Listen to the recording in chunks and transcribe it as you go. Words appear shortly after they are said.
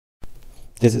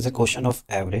This is a question of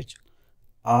average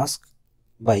asked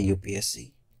by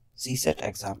UPSC CSAT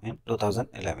exam in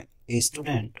 2011. A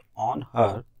student on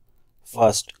her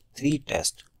first 3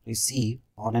 tests received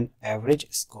on an average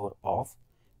score of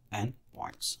n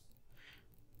points.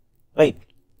 Right.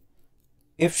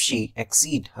 If she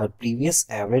exceed her previous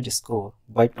average score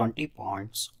by 20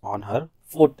 points on her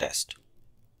 4th test,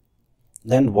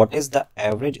 then what is the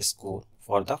average score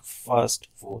for the first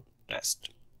 4 tests?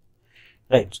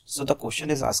 Right. So the question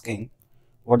is asking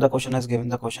what the question has given.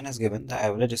 The question has given the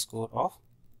average score of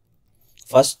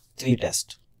first 3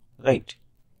 tests. Right.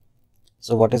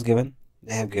 So what is given?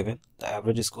 They have given the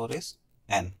average score is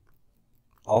n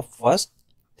of first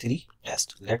 3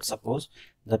 tests. Let's suppose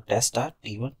the tests are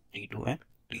T1, T2 and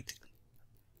T3.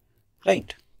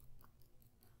 Right.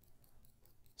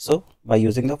 So by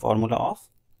using the formula of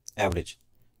average,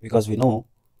 because we know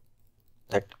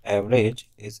that average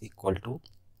is equal to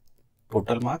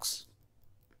total marks,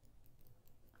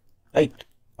 right,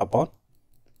 upon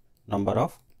number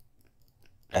of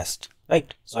tests,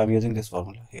 right? So I'm using this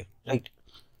formula here, right?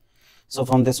 So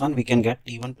from this one we can get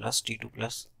T1 plus T2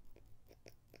 plus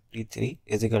T3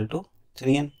 is equal to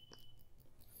 3n.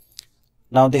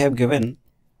 Now they have given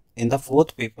in the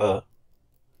 4th paper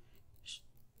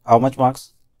how much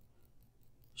marks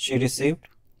she received.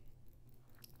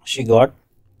 She got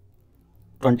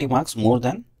 20 marks more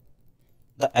than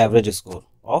the average score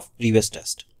of previous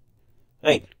test,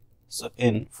 right? So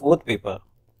in 4th paper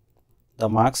the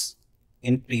marks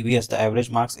in previous, the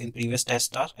average marks in previous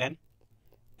test are n,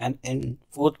 and in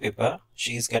 4th paper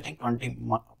she is getting 20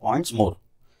 points more,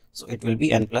 so it will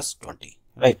be n plus 20,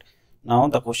 right? Now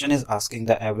the question is asking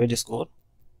the average score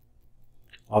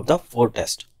of the 4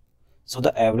 test. So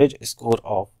the average score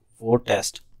of 4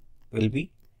 test will be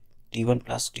T1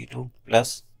 plus T2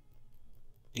 plus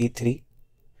T3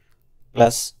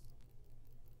 plus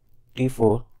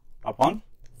T4 upon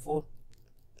 4.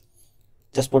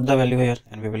 Just put the value here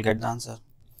and we will get the answer.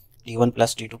 T1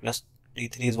 plus T2 plus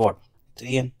T3 is what?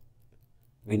 3n,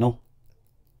 we know,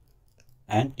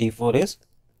 and T4 is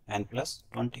n plus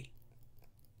 20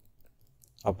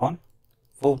 upon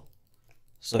 4.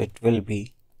 So it will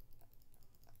be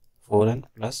 4n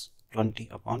plus 20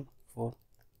 upon 4,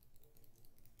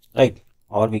 right?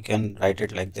 Or we can write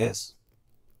it like this: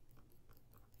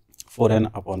 4n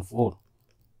upon 4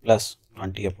 plus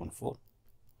 20 upon 4.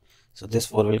 So this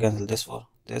 4 will cancel this 4,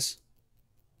 this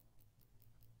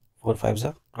 4 5s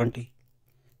are 20.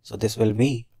 So this will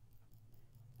be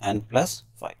n plus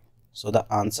 5. So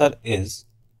the answer is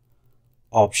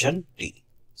option D.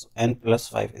 So n plus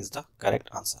 5 is the correct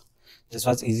answer. This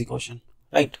was easy question,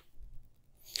 right?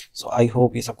 So I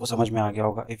hope ये सबको समझ में आ गया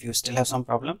होगा. If you still have some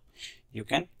problem, you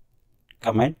can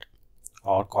comment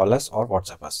or call us or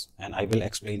WhatsApp us, and I will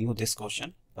explain you this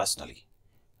question personally,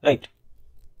 right?